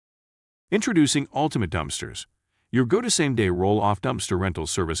Introducing Ultimate Dumpsters, your go-to same-day roll-off dumpster rental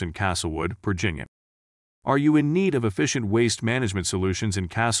service in Castlewood, Virginia. Are you in need of efficient waste management solutions in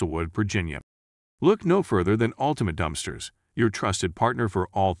Castlewood, Virginia? Look no further than Ultimate Dumpsters, your trusted partner for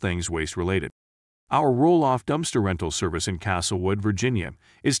all things waste-related. Our roll-off dumpster rental service in Castlewood, Virginia,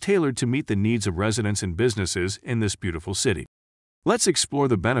 is tailored to meet the needs of residents and businesses in this beautiful city. Let's explore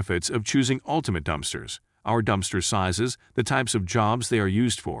the benefits of choosing Ultimate Dumpsters, our dumpster sizes, the types of jobs they are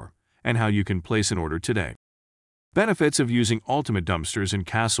used for, and how you can place an order today. Benefits of using Ultimate Dumpsters in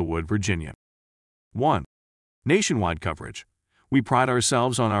Castlewood, Virginia. 1. Nationwide coverage. We pride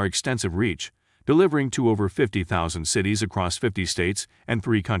ourselves on our extensive reach, delivering to over 50,000 cities across 50 states and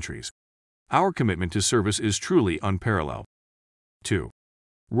 3 countries. Our commitment to service is truly unparalleled. 2.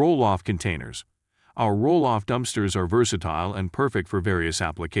 Roll-off containers. Our roll-off dumpsters are versatile and perfect for various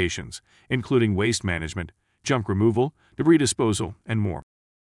applications, including waste management, junk removal, debris disposal, and more.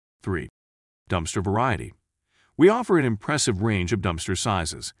 3. Dumpster variety. We offer an impressive range of dumpster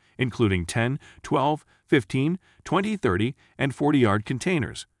sizes, including 10, 12, 15, 20, 30, and 40-yard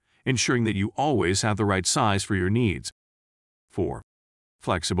containers, ensuring that you always have the right size for your needs. 4.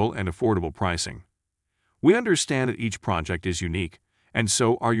 Flexible and affordable pricing. We understand that each project is unique, and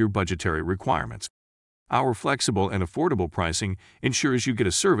so are your budgetary requirements. Our flexible and affordable pricing ensures you get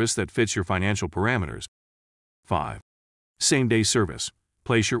a service that fits your financial parameters. 5. Same-day service.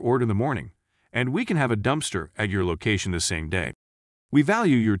 Place your order in the morning, and we can have a dumpster at your location the same day. We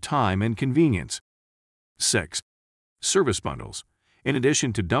value your time and convenience. 6. Service bundles. In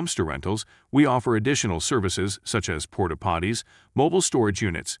addition to dumpster rentals, we offer additional services such as porta potties, mobile storage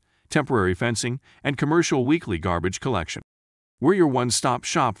units, temporary fencing, and commercial weekly garbage collection. We're your one-stop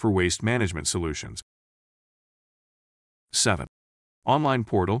shop for waste management solutions. 7. Online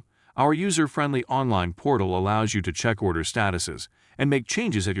portal. Our user-friendly online portal allows you to check order statuses and make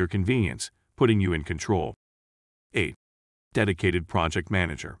changes at your convenience, putting you in control. 8. Dedicated project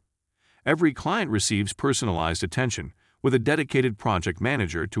manager. Every client receives personalized attention with a dedicated project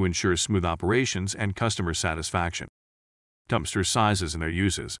manager to ensure smooth operations and customer satisfaction. Dumpster sizes and their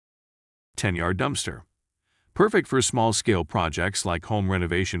uses. 10-yard dumpster. Perfect for small-scale projects like home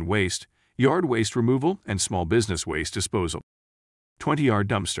renovation waste, yard waste removal, and small business waste disposal. 20-yard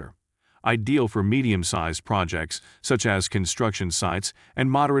dumpster. Ideal for medium-sized projects such as construction sites and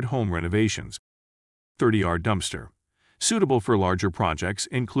moderate home renovations. 30-yard dumpster. Suitable for larger projects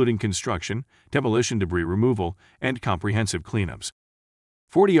including construction, demolition debris removal, and comprehensive cleanups.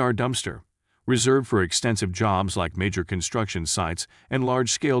 40-yard dumpster. Reserved for extensive jobs like major construction sites and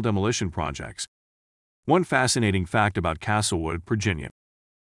large-scale demolition projects. One fascinating fact about Castlewood, Virginia.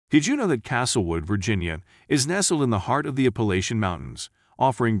 Did you know that Castlewood, Virginia, is nestled in the heart of the Appalachian Mountains,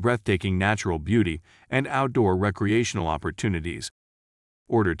 offering breathtaking natural beauty and outdoor recreational opportunities?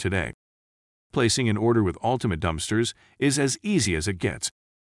 Order today. Placing an order with Ultimate Dumpsters is as easy as it gets.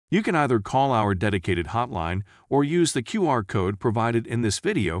 You can either call our dedicated hotline or use the QR code provided in this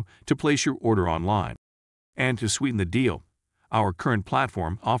video to place your order online. And to sweeten the deal, our current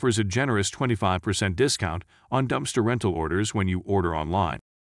platform offers a generous 25% discount on dumpster rental orders when you order online.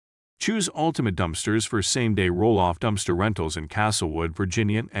 Choose Ultimate Dumpsters for same-day roll-off dumpster rentals in Castlewood,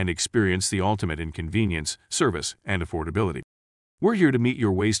 Virginia, and experience the ultimate in convenience, service, and affordability. We're here to meet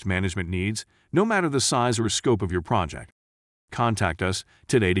your waste management needs, no matter the size or scope of your project. Contact us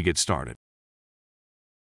today to get started.